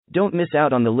Don't miss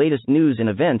out on the latest news and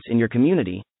events in your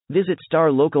community. Visit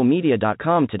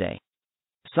starlocalmedia.com today.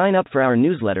 Sign up for our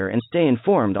newsletter and stay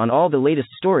informed on all the latest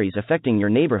stories affecting your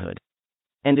neighborhood.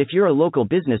 And if you're a local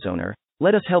business owner,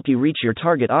 let us help you reach your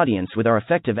target audience with our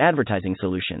effective advertising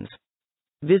solutions.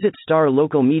 Visit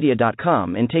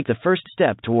starlocalmedia.com and take the first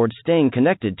step towards staying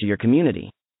connected to your community.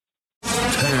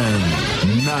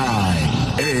 10,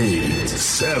 9, 8,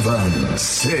 7,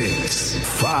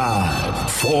 6,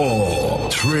 5, 4,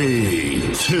 3,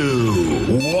 2,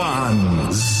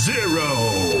 1, 0.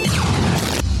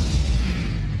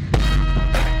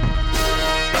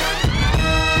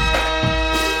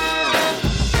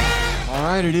 All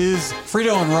right, it is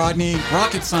Frito and Rodney,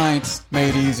 Rocket Science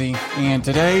Made Easy. And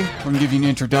today, we're going to give you an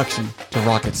introduction to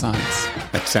rocket science.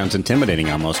 That sounds intimidating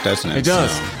almost, doesn't it? It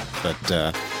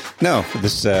does. No,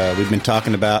 this we've been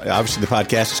talking about, obviously the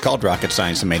podcast is called Rocket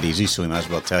Science Made Easy, so we might as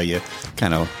well tell you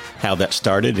kind of how that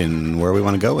started and where we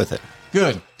want to go with it.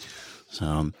 Good.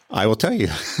 So I will tell you.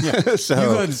 Yeah, so, you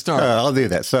go ahead and start. I'll do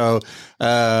that. So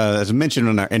as I mentioned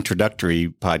in our introductory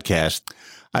podcast,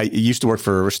 I used to work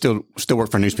for, still work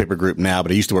for a newspaper group now,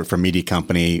 but I used to work for a media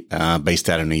company based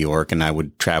out of New York, and I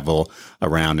would travel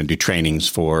around and do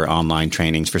online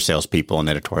trainings for salespeople and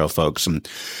editorial folks. And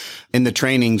in the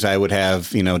trainings, I would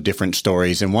have, different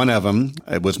stories. And one of them,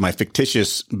 it was my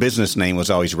fictitious business name was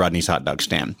always Rodney's Hot Dog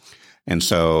Stand. And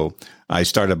so I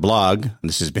started a blog,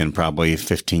 this has been probably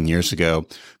 15 years ago,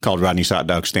 called Rodney's Hot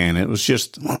Dog Stand. It was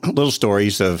just little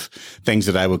stories of things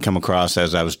that I would come across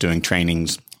as I was doing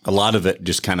trainings. A lot of it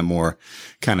just kind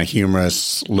of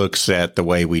humorous looks at the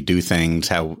way we do things,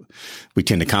 how we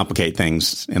tend to complicate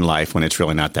things in life when it's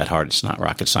really not that hard. It's not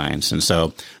rocket science. And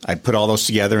so I put all those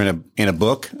together in a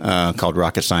book called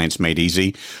Rocket Science Made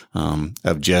Easy,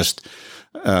 of just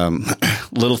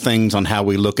little things on how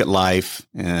we look at life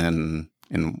and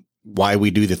why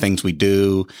we do the things we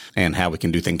do and how we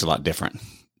can do things a lot different.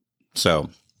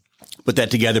 So put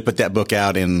that book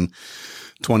out in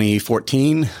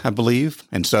 2014, I believe.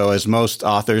 And so as most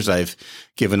authors, I've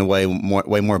given away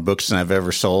way more books than I've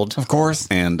ever sold. Of course.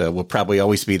 And will probably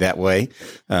always be that way.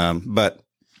 But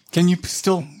can you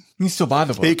still buy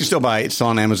the book? You can still buy it. It's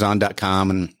on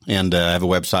Amazon.com and I have a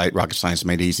website, Rocket Science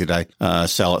Made Easy, that I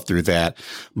sell it through that.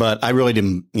 But I really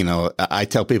didn't, I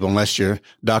tell people, unless you're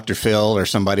Dr. Phil or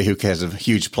somebody who has a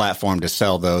huge platform to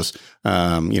sell those,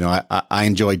 I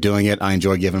enjoy doing it. I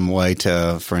enjoy giving them away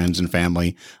to friends and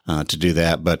family to do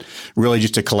that. But really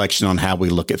just a collection on how we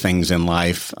look at things in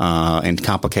life and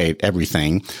complicate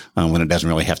everything when it doesn't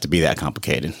really have to be that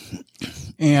complicated.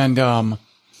 And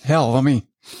let me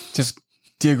just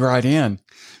dig right in.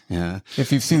 Yeah.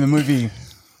 If you've seen the movie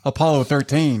Apollo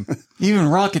 13, even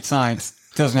rocket science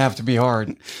doesn't have to be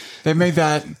hard. They made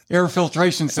that air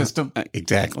filtration system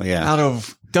exactly out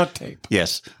of duct tape.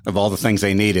 Yes, of all the things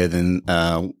they needed. And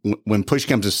when push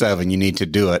comes to shove and you need to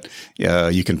do it,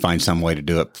 you can find some way to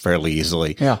do it fairly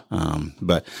easily. Yeah.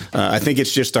 But I think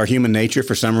it's just our human nature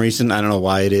for some reason. I don't know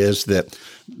why it is that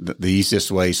the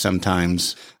easiest way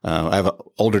sometimes. I have an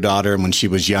older daughter, and when she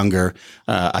was younger,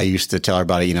 I used to tell her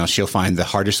about it. She'll find the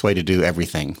hardest way to do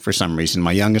everything for some reason.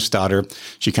 My youngest daughter,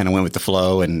 she kind of went with the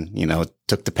flow and,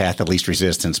 took the path of least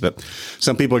resistance. But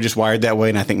some people are just wired that way.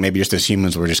 And I think maybe just as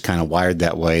humans, we're just kind of wired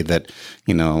that way that,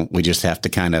 we just have to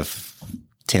kind of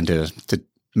tend to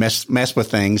mess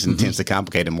with things and tends to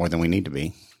complicate it more than we need to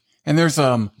be. And there's,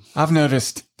 I've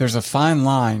noticed there's a fine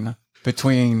line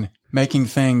between making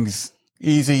things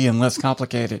easy and less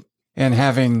complicated and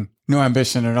having no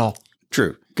ambition at all.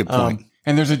 True. Good point.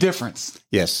 And there's a difference.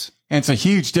 Yes. And it's a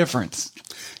huge difference.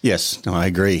 Yes. No, I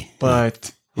agree.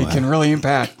 But it can really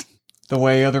impact the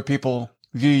way other people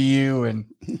view you. And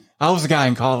I was a guy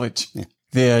in college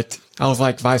that I was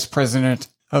like vice president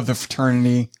of the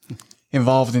fraternity,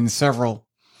 involved in several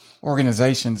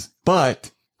organizations.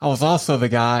 But I was also the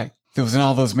guy that was in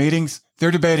all those meetings.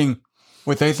 They're debating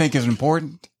what they think is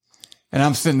important. And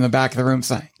I'm sitting in the back of the room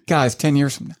saying, guys, 10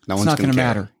 years from now, it's not going to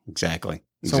matter. Exactly.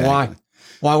 So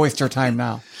why waste our time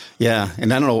now? Yeah.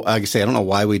 And I don't know, like I say, I don't know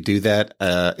why we do that.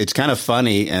 It's kind of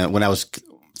funny when I was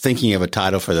thinking of a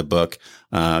title for the book,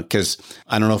 because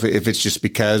I don't know if it's just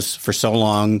because for so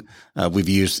long we've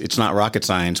used, it's not rocket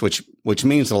science, which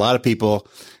means a lot of people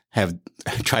have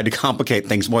tried to complicate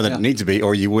things more than it needs to be,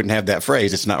 or you wouldn't have that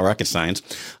phrase. It's not rocket science.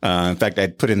 In fact, I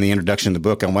put in the introduction of the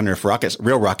book, I wonder if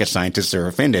real rocket scientists are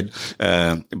offended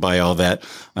by all that.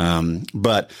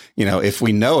 But, if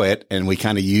we know it and we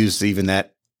kind of use even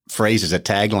that phrase as a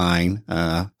tagline.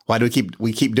 Why do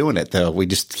we keep doing it though? We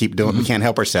just keep doing it. We can't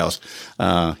help ourselves.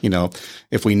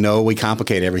 If we know we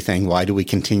complicate everything, why do we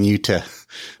continue to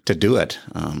do it?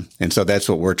 And so that's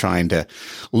what we're trying to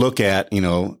look at,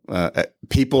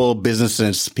 people,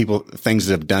 businesses, things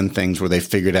that have done things where they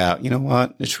figured out, you know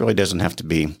what, this really doesn't have to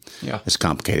be as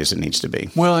complicated as it needs to be.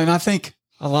 Well, and I think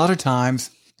a lot of times,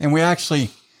 and we actually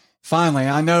finally,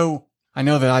 I know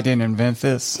that I didn't invent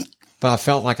this, but I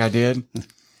felt like I did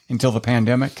until the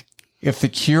pandemic. If the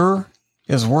cure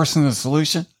is worse than the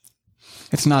solution,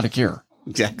 it's not a cure.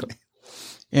 Exactly.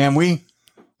 And we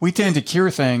tend to cure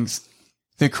things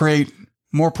that create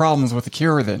more problems with the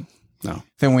cure than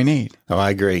we need. Oh,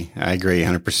 I agree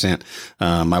 100%.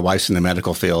 My wife's in the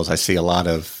medical field. I see a lot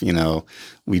of,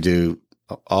 we do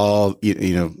all,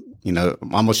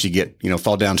 almost you get,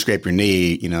 fall down, scrape your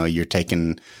knee, you're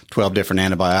taking 12 different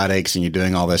antibiotics and you're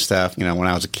doing all this stuff. When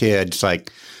I was a kid, it's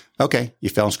like, okay, you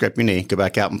fell and scraped your knee, go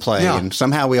back out and play. Yeah. And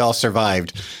somehow we all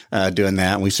survived doing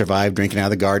that. And we survived drinking out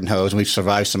of the garden hose, and we've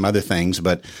survived some other things.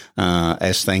 But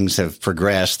as things have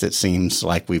progressed, it seems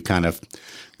like we've kind of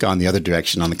gone the other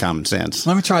direction on the common sense.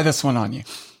 Let me try this one on you.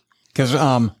 Because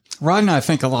Rod and I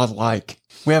think a lot alike.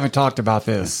 We haven't talked about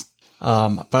this,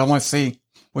 but I want to see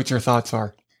what your thoughts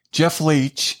are. Jeff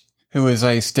Leach, who is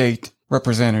a state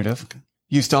representative,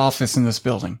 used to office in this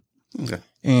building. Okay.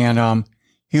 And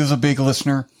he was a big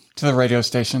listener to the radio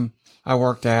station I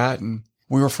worked at, and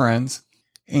we were friends.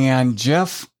 And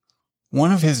Jeff,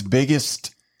 one of his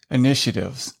biggest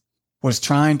initiatives was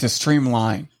trying to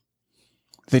streamline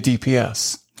the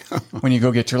DPS when you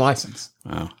go get your license.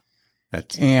 Wow.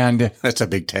 That's a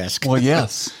big task. Well,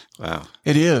 yes. Wow.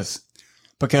 It is.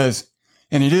 Because,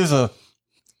 and it is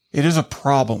a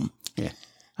problem. Yeah.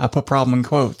 I put problem in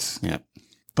quotes. Yeah.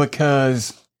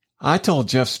 Because I told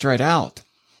Jeff straight out,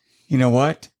 you know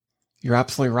what? You're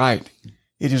absolutely right.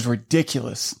 It is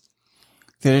ridiculous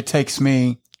that it takes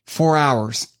me 4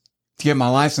 hours to get my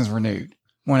license renewed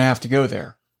when I have to go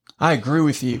there. I agree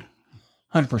with you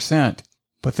 100%.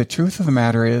 But the truth of the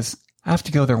matter is I have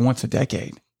to go there once a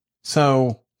decade.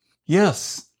 So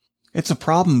yes, it's a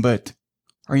problem, but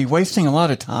are you wasting a lot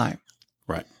of time?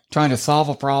 Right. Trying to solve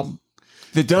a problem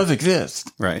that does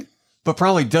exist. Right. But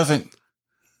probably doesn't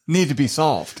need to be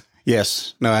solved.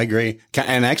 Yes. No, I agree.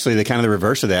 And actually the kind of the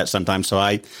reverse of that sometimes. So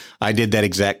I did that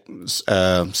exact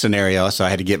scenario. So I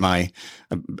had to get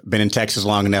been in Texas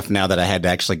long enough now that I had to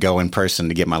actually go in person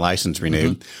to get my license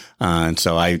renewed. Mm-hmm. And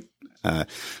so I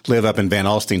live up in Van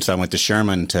Alstyne. So I went to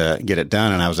Sherman to get it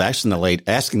done. And I was asking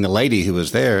the lady who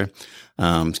was there,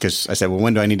 because I said, well,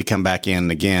 when do I need to come back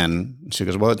in again? She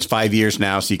goes, well, it's 5 years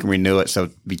now, so you can renew it. So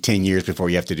it'll be 10 years before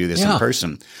you have to do this in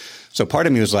person. So part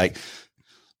of me was like,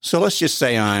 so let's just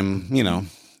say I'm,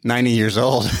 90 years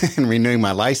old and renewing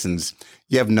my license.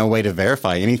 You have no way to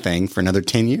verify anything for another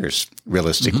 10 years,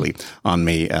 realistically, on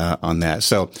me, on that.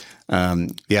 So, there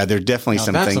are definitely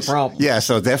some things. That's a problem. Yeah.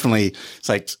 So definitely it's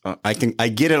like, I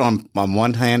get it on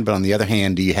one hand, but on the other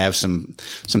hand, do you have some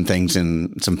things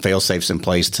and some fail safes in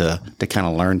place to kind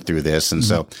of learn through this? And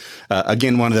so,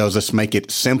 again, one of those, let's make it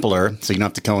simpler so you don't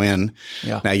have to go in.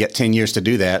 Yeah. Now you got 10 years to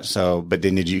do that. So, but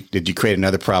then did you create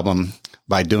another problem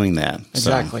by doing that?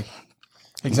 Exactly.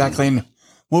 Exactly. And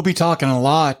we'll be talking a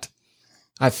lot,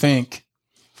 I think,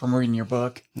 from reading your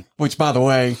book, which, by the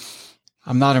way,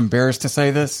 I'm not embarrassed to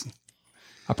say this.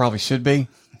 I probably should be.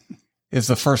 Is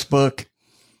the first book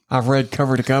I've read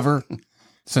cover to cover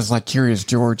since like Curious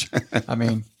George. I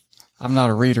mean, I'm not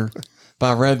a reader,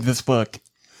 but I read this book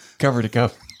cover to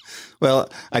cover.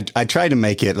 Well, I try to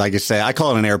make it, like I say, I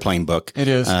call it an airplane book. It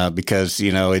is. Because,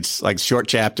 it's like short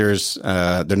chapters.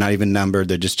 They're not even numbered.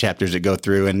 They're just chapters that go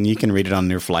through, and you can read it on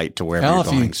your flight to wherever you're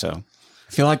going.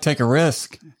 If you like to take a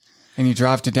risk and you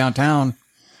drive to downtown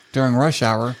during rush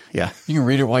hour, you can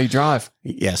read it while you drive.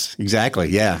 Yes, exactly.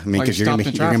 Yeah. I mean, because you're going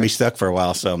to be stuck for a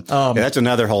while. So that's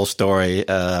another whole story.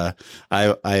 I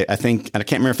think, I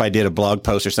can't remember if I did a blog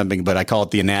post or something, but I call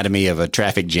it the anatomy of a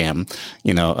traffic jam,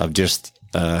 of just,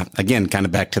 again, kind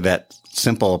of back to that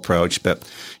simple approach, but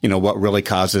what really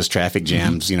causes traffic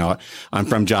jams. I'm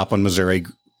from Joplin, Missouri,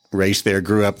 raised there,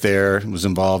 grew up there, was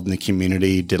involved in the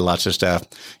community, did lots of stuff.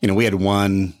 We had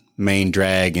one main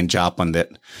drag in Joplin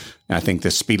that I think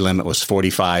the speed limit was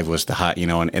 45 was the hot,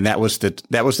 and that was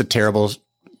the terrible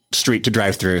street to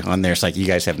drive through on there. It's like, you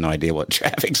guys have no idea what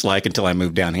traffic's like until I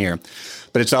moved down here,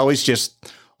 but it's always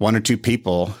just one or two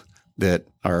people that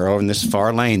are over in this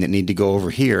far lane that need to go over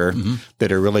here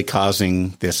that are really causing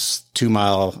this 2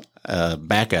 mile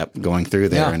backup going through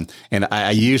there. Yeah. And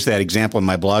I use that example in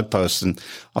my blog posts, and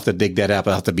I'll have to dig that up.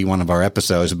 It'll have to be one of our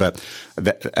episodes, but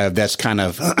that's kind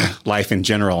of life in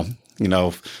general.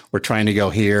 we're trying to go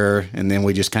here, and then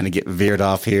we just kind of get veered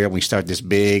off here, and we start this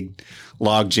big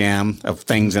log jam of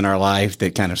things in our life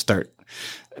that kind of start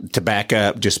to back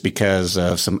up just because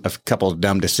of a couple of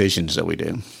dumb decisions that we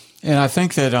do. And I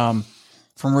think that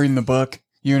from reading the book,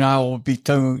 you and I will be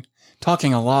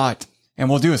talking a lot, and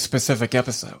we'll do a specific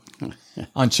episode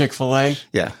on Chick-fil-A.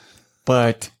 Yeah.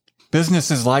 But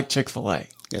businesses like Chick-fil-A,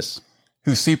 Yes.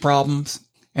 who see problems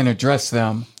and address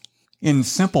them in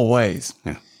simple ways.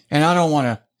 Yeah. And I don't want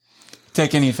to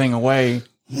take anything away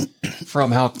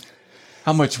from how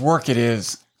much work it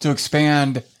is to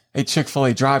expand a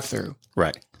Chick-fil-A drive-through.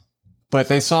 Right. But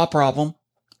they saw a problem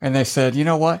and they said, you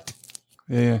know what?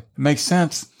 It makes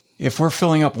sense. If we're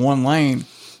filling up one lane,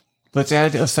 let's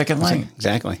add a second lane.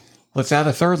 Exactly. Let's add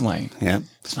a third lane. Yeah.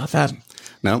 It's not that.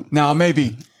 No. Now,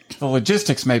 maybe the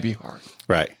logistics may be hard,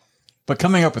 Right. but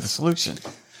coming up with a solution.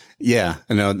 Yeah.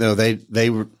 No, they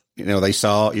were, they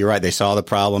saw, you're right. They saw the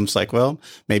problems like, well,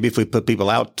 maybe if we put people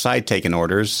outside taking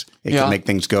orders, it can make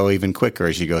things go even quicker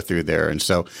as you go through there. And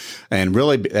so, and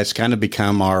really that's kind of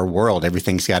become our world.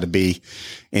 Everything's got to be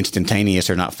instantaneous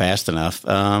or not fast enough.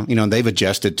 They've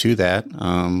adjusted to that.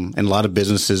 And a lot of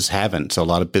businesses haven't. So a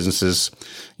lot of businesses,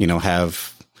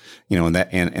 have, in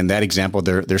that example,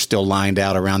 they're still lined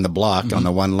out around the block on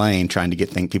the one lane trying to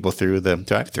get people through the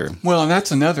drive-through. Well, and that's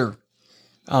another,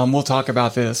 we'll talk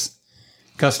about this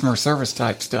customer service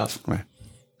type stuff. Right.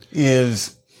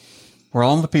 Is we're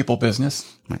all in the people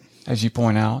business, Right. as you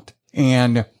point out.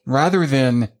 And rather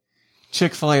than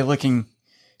Chick-fil-A looking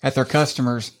at their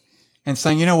customers and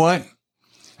saying, you know what?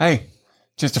 Hey,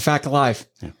 just a fact of life.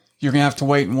 Yeah. You're going to have to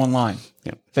wait in one line.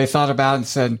 Yeah. They thought about it and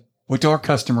said, what do our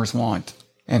customers want?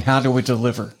 And how do we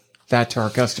deliver that to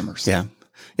our customers? Yeah.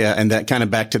 Yeah. And that kind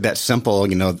of back to that simple,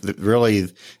 really,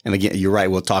 and again, you're right.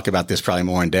 We'll talk about this probably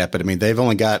more in depth, but I mean, they've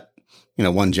only got,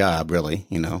 one job really,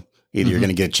 either you're going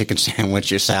to get a chicken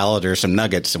sandwich or salad or some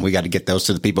nuggets, and we got to get those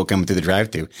to the people coming through the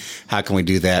drive-through. How can we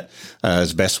do that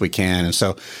as best we can? And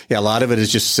so, yeah, a lot of it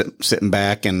is just sitting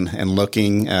back and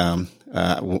looking.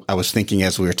 I was thinking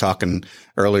as we were talking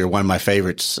earlier, one of my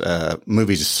favorites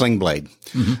movies is Sling Blade.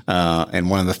 And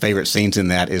one of the favorite scenes in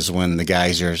that is when the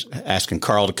guys are asking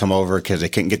Carl to come over because they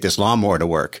couldn't get this lawnmower to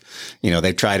work.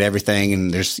 They've tried everything,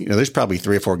 and there's probably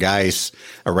 3 or 4 guys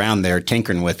around there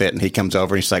tinkering with it. And he comes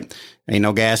over and he's like, ain't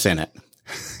no gas in it.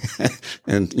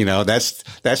 And,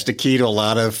 that's the key to a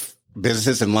lot of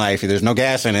businesses in life. There's no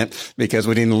gas in it because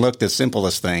we didn't look the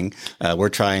simplest thing. We're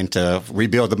trying to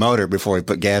rebuild the motor before we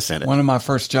put gas in it. One of my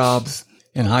first jobs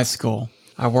in high school,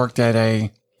 I worked at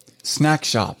a snack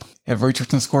shop at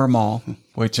Richardson Square Mall,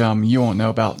 which you won't know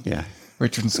about. Yeah.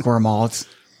 Richardson Square Mall. It's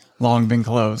long been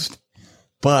closed.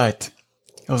 But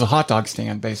it was a hot dog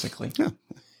stand, basically. Yeah.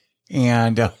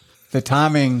 And the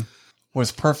timing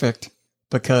was perfect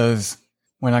because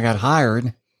when I got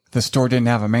hired, the store didn't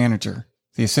have a manager.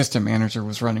 The assistant manager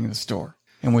was running the store.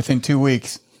 And within 2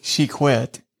 weeks, she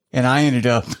quit. And I ended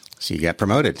up So you got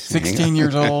promoted. 16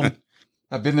 years old.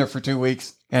 I've been there for 2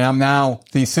 weeks. And I'm now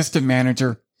the assistant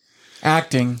manager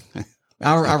acting.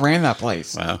 I ran that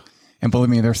place. Wow. And believe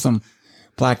me, there's some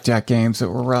blackjack games that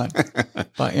were run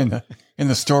in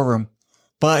the storeroom.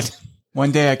 But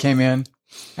one day I came in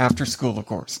after school, of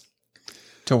course,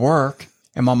 to work,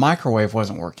 and my microwave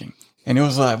wasn't working. And it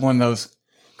was like one of those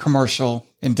commercial,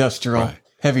 industrial, Right.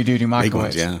 heavy-duty Big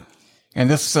microwaves. ones, yeah. And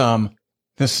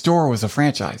this store was a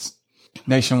franchise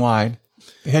nationwide,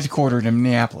 headquartered in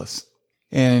Minneapolis.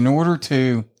 And in order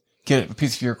to get a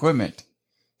piece of your equipment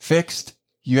fixed,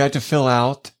 you had to fill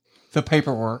out the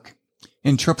paperwork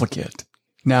in triplicate.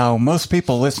 Now, most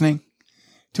people listening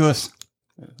to us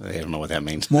They don't know what that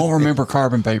means. won't remember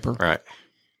carbon paper, Right.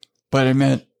 but it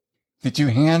meant that you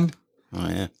hand Oh,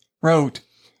 yeah. wrote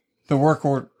the work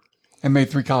order and made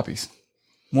 3 copies.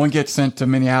 One gets sent to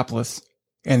Minneapolis,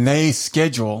 and they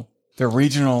schedule their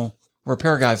regional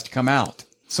repair guys to come out.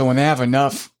 So when they have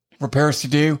enough repairs to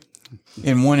do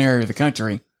in one area of the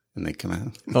country, And they come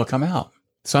out. they'll come out.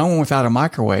 So I went without a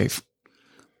microwave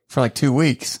for like 2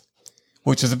 weeks,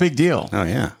 which is a big deal Oh,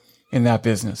 yeah. in that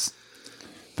business.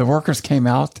 The workers came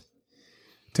out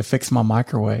to fix my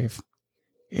microwave,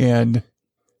 and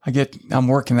I'm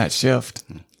working that shift.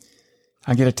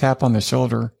 I get a tap on the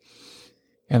shoulder,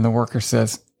 and the worker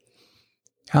says,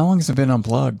 "How long has it been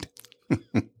unplugged?"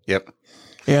 Yep.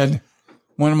 And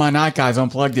one of my night guys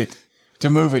unplugged it to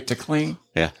move it to clean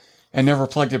Yeah. and never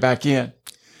plugged it back in.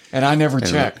 And I never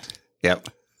checked. Yep.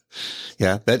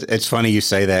 Yeah, it's funny you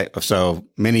say that. So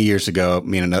many years ago,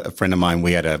 me and a friend of mine,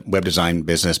 we had a web design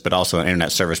business, but also an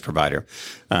internet service provider.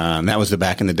 And that was the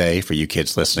back in the day for you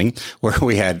kids listening, where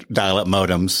we had dial-up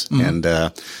modems. And,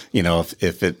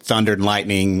 if it thundered and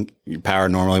lightning, your power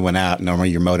normally went out. Normally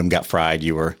your modem got fried.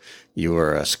 You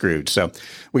were screwed. So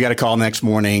we got a call next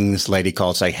morning. This lady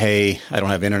called, say, "Hey, I don't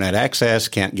have internet access.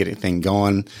 Can't get anything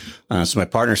going." So my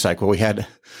partner's like, "Well, we had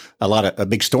a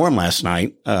big storm last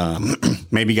night.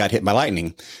 Maybe got hit by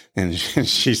lightning." And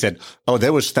she said, "Oh,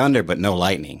 there was thunder, but no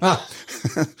lightning." Ah.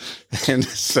 And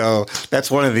so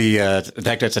that's one of the, in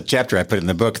fact, that's a chapter I put in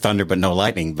the book, Thunder, but no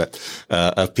lightning, but,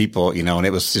 of people, and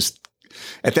it was just,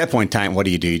 at that point in time, what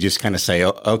do? You just kind of say,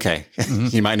 "Oh, okay,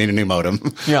 you might need a new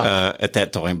modem." Yeah. At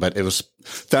that time, but it was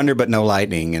thunder, but no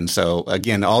lightning. And so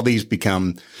again, all these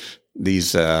become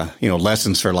these,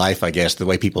 lessons for life, I guess, the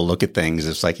way people look at things.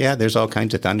 It's like, yeah, there's all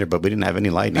kinds of thunder, but we didn't have any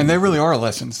lightning. And they really are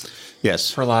lessons.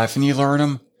 Yes. For life. And you learn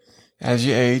them as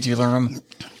you age, you learn them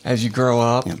as you grow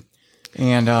up. Yeah.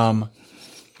 And,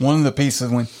 one of the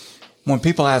pieces when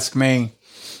people ask me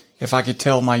if I could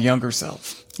tell my younger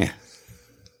self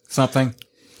something,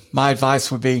 my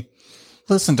advice would be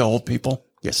listen to old people.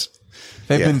 Yes.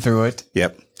 They've been through it.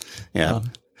 Yep. Yeah.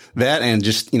 That and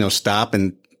just, stop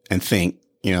and think,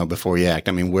 before you act.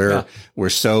 I mean, we're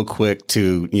so quick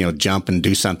to, jump and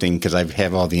do something because I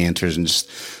have all the answers, and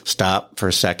just stop for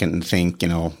a second and think,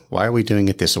 why are we doing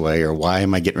it this way? Or why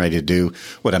am I getting ready to do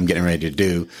what I'm getting ready to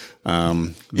do?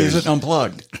 Is it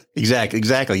unplugged?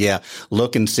 Exactly. Yeah.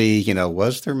 Look and see,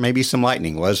 was there maybe some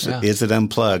lightning? Is it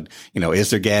unplugged?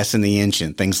 Is there gas in the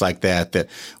engine? Things like that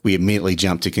we immediately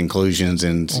jump to conclusions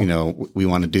and, we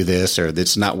want to do this, or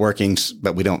it's not working,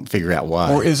 but we don't figure out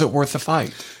why. Or is it worth the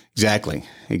fight? Exactly.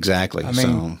 I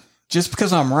mean, just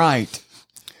because I'm right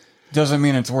doesn't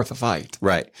mean it's worth a fight.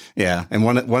 Right. Yeah. And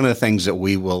one of the things that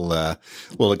we will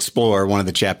explore, one of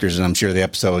the chapters, and I'm sure the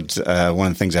episodes, one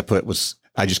of the things I put was,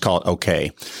 I just call it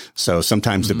okay. So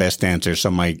sometimes the best answer.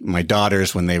 So my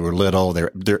daughters, when they were little,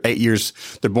 they're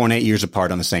born 8 years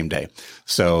apart on the same day.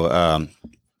 So,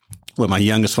 my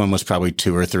youngest one was probably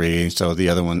 2 or 3. So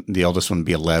the oldest one would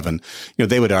be 11.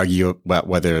 They would argue about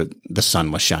whether the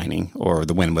sun was shining or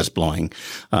the wind was blowing.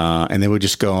 And they would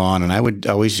just go on. And I would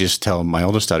always just tell my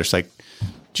oldest daughter, it's like,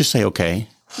 just say okay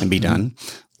and be done.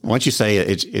 Once you say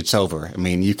it, it's over. I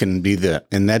mean, you can be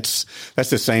and that's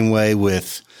the same way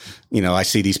with, I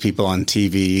see these people on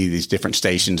TV, these different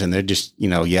stations, and they're just,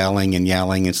 yelling and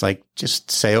yelling. It's like, just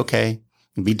say okay.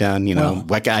 Be done,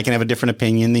 I can have a different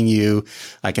opinion than you.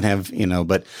 I can have,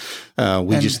 but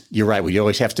you're right. We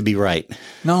always have to be right.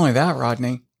 Not only that,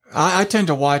 Rodney, I tend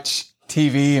to watch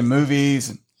TV and movies.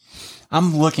 And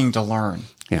I'm looking to learn.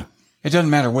 Yeah. It doesn't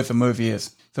matter what the movie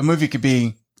is. The movie could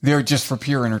be there just for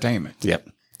pure entertainment. Yep.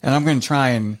 And I'm going to try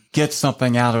and get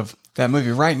something out of that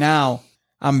movie. Right now,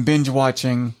 I'm binge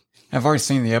watching. I've already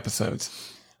seen the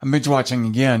episodes. I'm binge watching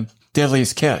again,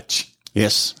 Deadliest Catch.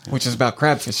 Yes. Which is about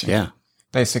crab fishing. Yeah.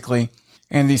 Basically.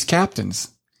 And these captains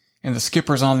and the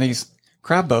skippers on these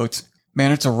crab boats,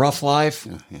 man, it's a rough life.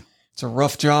 Yeah. It's a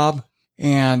rough job.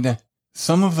 And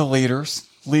some of the leaders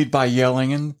lead by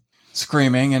yelling and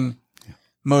screaming and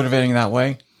motivating that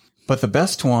way. But the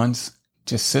best ones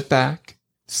just sit back,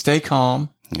 stay calm.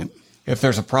 Yep. If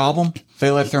there's a problem,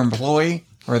 they let their employee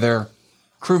or their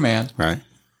crewman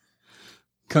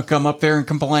come up there and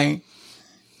complain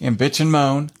and bitch and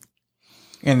moan.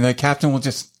 And the captain will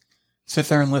just sit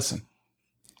there and listen.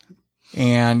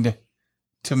 And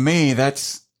to me,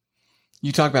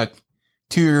 you talk about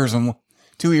 2 ears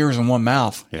and one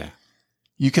mouth. Yeah.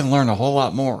 You can learn a whole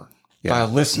lot more by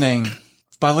listening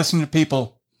to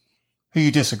people who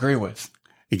you disagree with.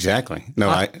 Exactly. No,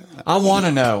 I want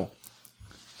to know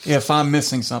if I'm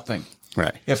missing something.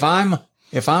 Right. If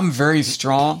I'm very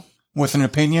strong with an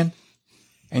opinion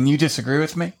and you disagree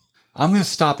with me, I'm going to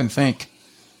stop and think,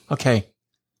 okay,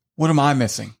 what am I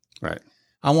missing? Right.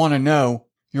 I want to know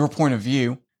your point of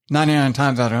view. 99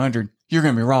 times out of 100, you're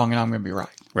going to be wrong and I'm going to be right.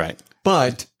 Right.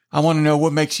 But I want to know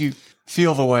what makes you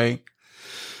feel the way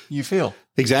you feel.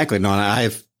 Exactly. No, I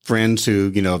have friends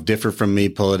who, differ from me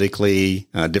politically,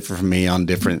 differ from me on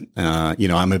different,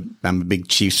 I'm a big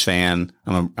Chiefs fan.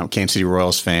 I'm a Kansas City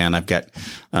Royals fan. I've got,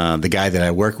 the guy that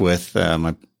I work with,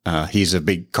 he's a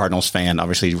big Cardinals fan.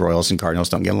 Obviously, Royals and Cardinals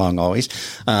don't get along always.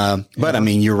 But I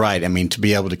mean, you're right. I mean, to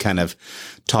be able to kind of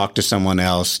talk to someone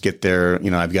else, get there,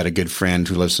 I've got a good friend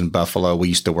who lives in Buffalo. We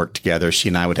used to work together. She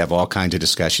and I would have all kinds of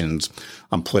discussions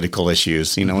on political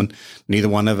issues, and neither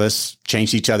one of us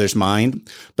changed each other's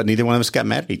mind, but neither one of us got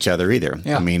mad at each other either.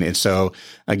 Yeah. I mean, and so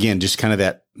again, just kind of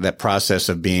that process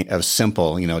of being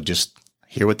simple, just,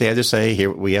 hear what they have to say, hear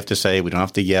what we have to say. We don't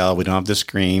have to yell. We don't have to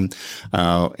scream.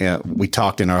 We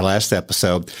talked in our last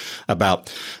episode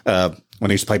about, when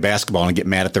they used to play basketball and get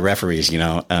mad at the referees, they're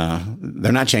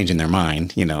not changing their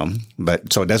mind,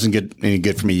 but so it doesn't get any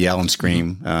good for me to yell and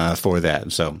scream, for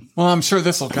that. So, well, I'm sure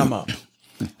this will come up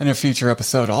in a future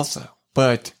episode also,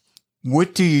 but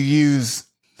what do you use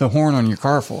the horn on your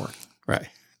car for? Right.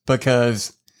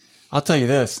 Because I'll tell you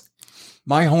this,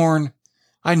 my horn,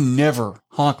 I never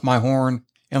honk my horn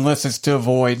unless it's to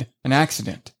avoid an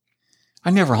accident. I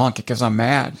never honk it because I'm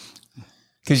mad,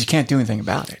 because you can't do anything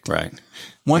about it. Right.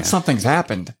 Once something's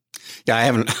happened. Yeah, I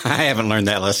haven't learned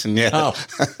that lesson yet. Oh.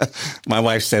 My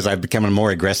wife says I've become a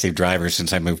more aggressive driver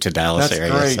since I moved to Dallas That's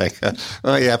area. great. It's like,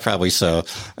 well, yeah, probably so.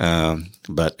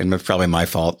 But it's probably my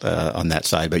fault on that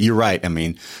side. But you're right. I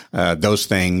mean, those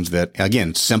things that,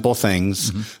 again, simple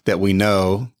things that we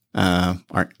know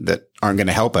aren't going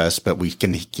to help us, but we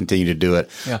can continue to do it.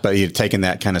 Yeah. But you're taking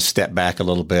that kind of step back a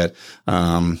little bit.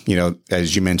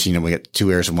 As you mentioned, we get 2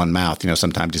 ears and 1 mouth.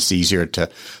 Sometimes it's easier to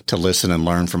listen and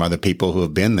learn from other people who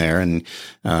have been there. And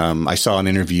I saw an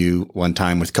interview one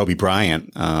time with Kobe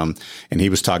Bryant, and he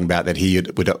was talking about that he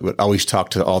would always talk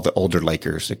to all the older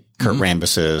Lakers, the Kurt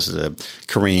Rambuses,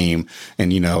 Kareem,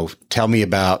 and tell me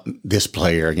about this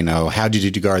player. How did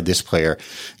you guard this player?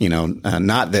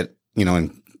 Not that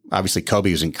and obviously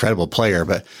Kobe was an incredible player,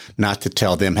 but not to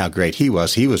tell them how great he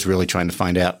was. He was really trying to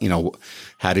find out,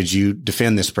 how did you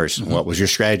defend this person? What was your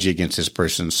strategy against this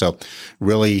person? So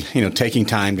really, taking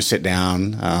time to sit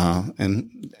down,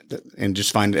 and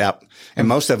just find out. And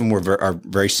most of them are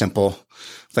very simple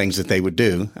things that they would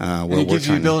do. And it gives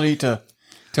you the ability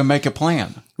to make a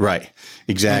plan. Right.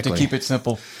 Exactly. And to keep it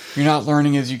simple. You're not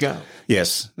learning as you go.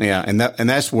 Yes. Yeah. And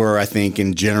that's where I think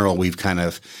in general, we've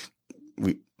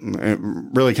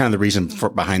really kind of the reason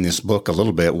behind this book a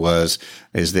little bit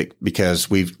is that because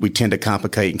we tend to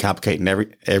complicate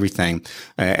everything.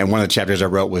 And one of the chapters I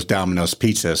wrote was Domino's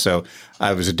Pizza. So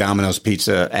I was a Domino's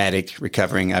Pizza addict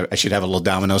recovering. I should have a little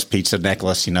Domino's Pizza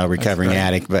necklace, recovering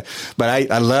addict. But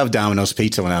I loved Domino's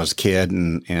Pizza when I was a kid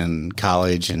and in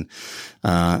college. And,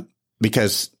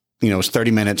 because, it was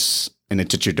 30 minutes and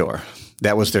it's at your door.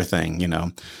 That was their thing,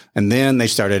 And then they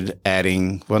started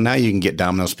adding, well, now you can get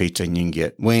Domino's Pizza and you can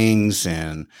get wings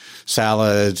and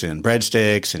salads and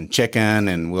breadsticks and chicken,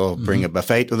 and we'll bring a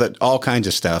buffet with it, all kinds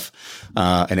of stuff.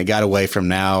 And it got away from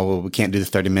now, we can't do the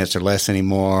 30 minutes or less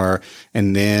anymore.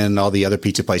 And then all the other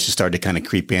pizza places started to kind of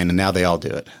creep in, and now they all do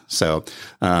it. So,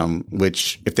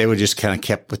 which if they would just kind of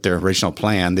kept with their original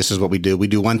plan, this is what we do. We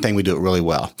do one thing, we do it really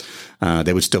well.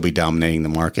 They would still be dominating the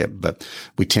market, but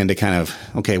we tend to kind of,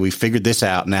 okay, we figured this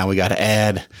out. Now we got to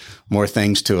add more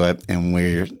things to it, and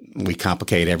we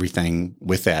complicate everything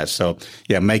with that. So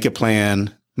yeah, make a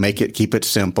plan, keep it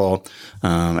simple.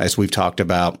 As we've talked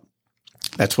about,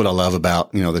 that's what I love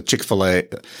about, the Chick-fil-A.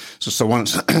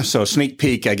 So a sneak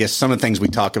peek, I guess some of the things we'll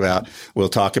talk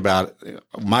about.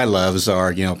 My loves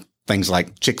are, things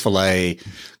like Chick-fil-A,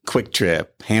 Quick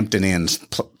Trip, Hampton Inns,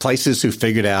 places who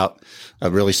figured out a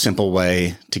really simple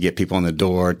way to get people in the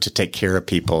door, to take care of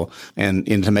people, and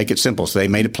to make it simple. So they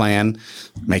made a plan,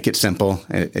 make it simple.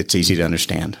 It's easy to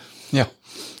understand. Yeah,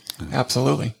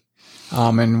 absolutely.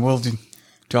 And we'll do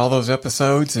all those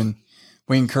episodes, and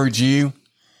we encourage you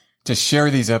to share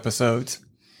these episodes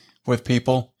with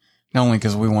people, not only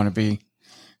because we want to be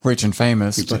rich and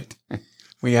famous, but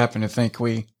we happen to think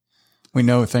we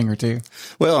know a thing or two.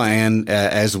 Well, and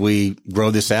as we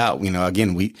grow this out,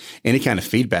 again, any kind of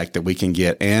feedback that we can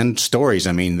get and stories.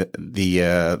 I mean,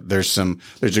 there's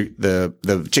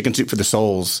the Chicken Soup for the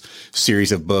Souls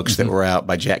series of books that were out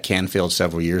by Jack Canfield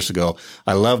several years ago.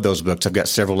 I love those books. I've got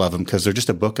several of them because they're just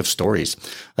a book of stories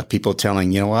of people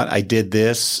telling, what, I did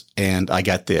this and I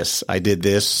got this. I did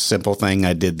this simple thing.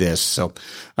 I did this. So,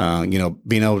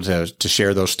 being able to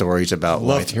share those stories about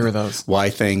why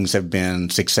things have been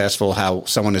successful, how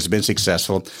someone has been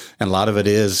successful. And a lot of it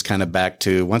is kind of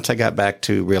once I got back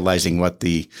to realizing what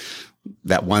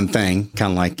that one thing,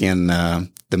 kind of like in,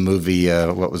 the movie,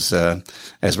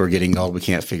 As We're Getting Old, We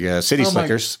Can't Figure Out City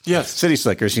Slickers. Yes. City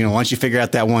Slickers. Once you figure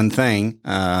out that one thing,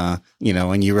 and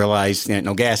you realize there's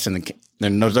no gas in the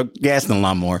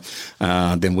lawnmower,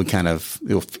 then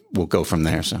we'll go from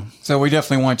there. So we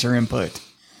definitely want your input.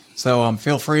 So,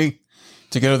 feel free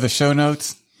to go to the show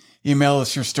notes, email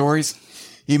us your stories,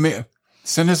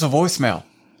 send us a voicemail.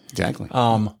 Exactly.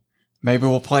 Maybe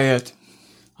we'll play it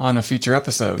on a future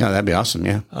episode. Yeah, that'd be awesome.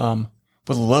 Yeah.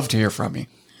 Would love to hear from you.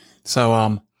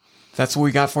 So, that's what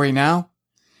we got for you now.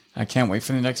 I can't wait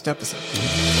for the next episode.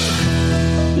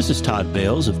 This is Todd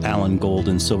Bales of Allen Gold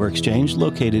and Silver Exchange,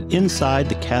 located inside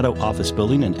the Caddo office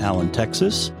building in Allen,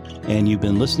 Texas. and you've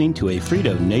been listening to a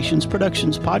Frito Nations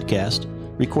Productions podcast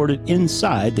recorded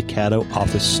inside the Caddo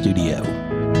office studio.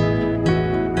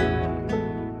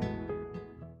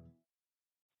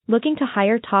 Looking to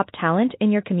hire top talent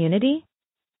in your community?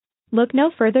 Look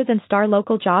no further than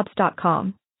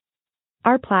starlocaljobs.com.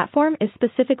 Our platform is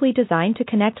specifically designed to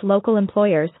connect local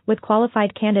employers with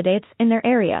qualified candidates in their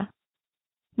area.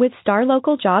 With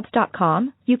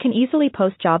starlocaljobs.com, you can easily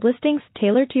post job listings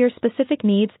tailored to your specific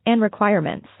needs and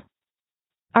requirements.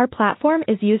 Our platform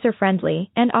is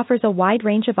user-friendly and offers a wide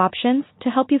range of options to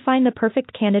help you find the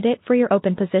perfect candidate for your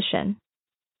open position.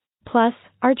 Plus,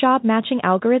 our job matching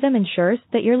algorithm ensures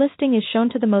that your listing is shown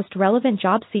to the most relevant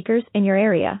job seekers in your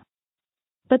area.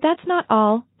 But that's not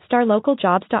all.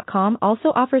 StarLocalJobs.com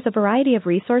also offers a variety of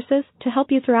resources to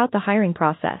help you throughout the hiring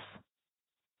process.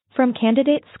 From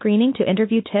candidate screening to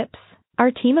interview tips,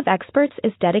 our team of experts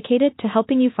is dedicated to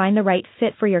helping you find the right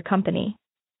fit for your company.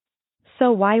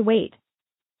 So why wait?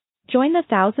 Join the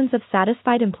thousands of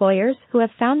satisfied employers who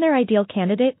have found their ideal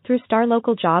candidate through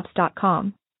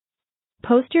StarLocalJobs.com.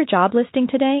 Post your job listing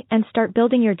today and start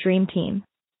building your dream team.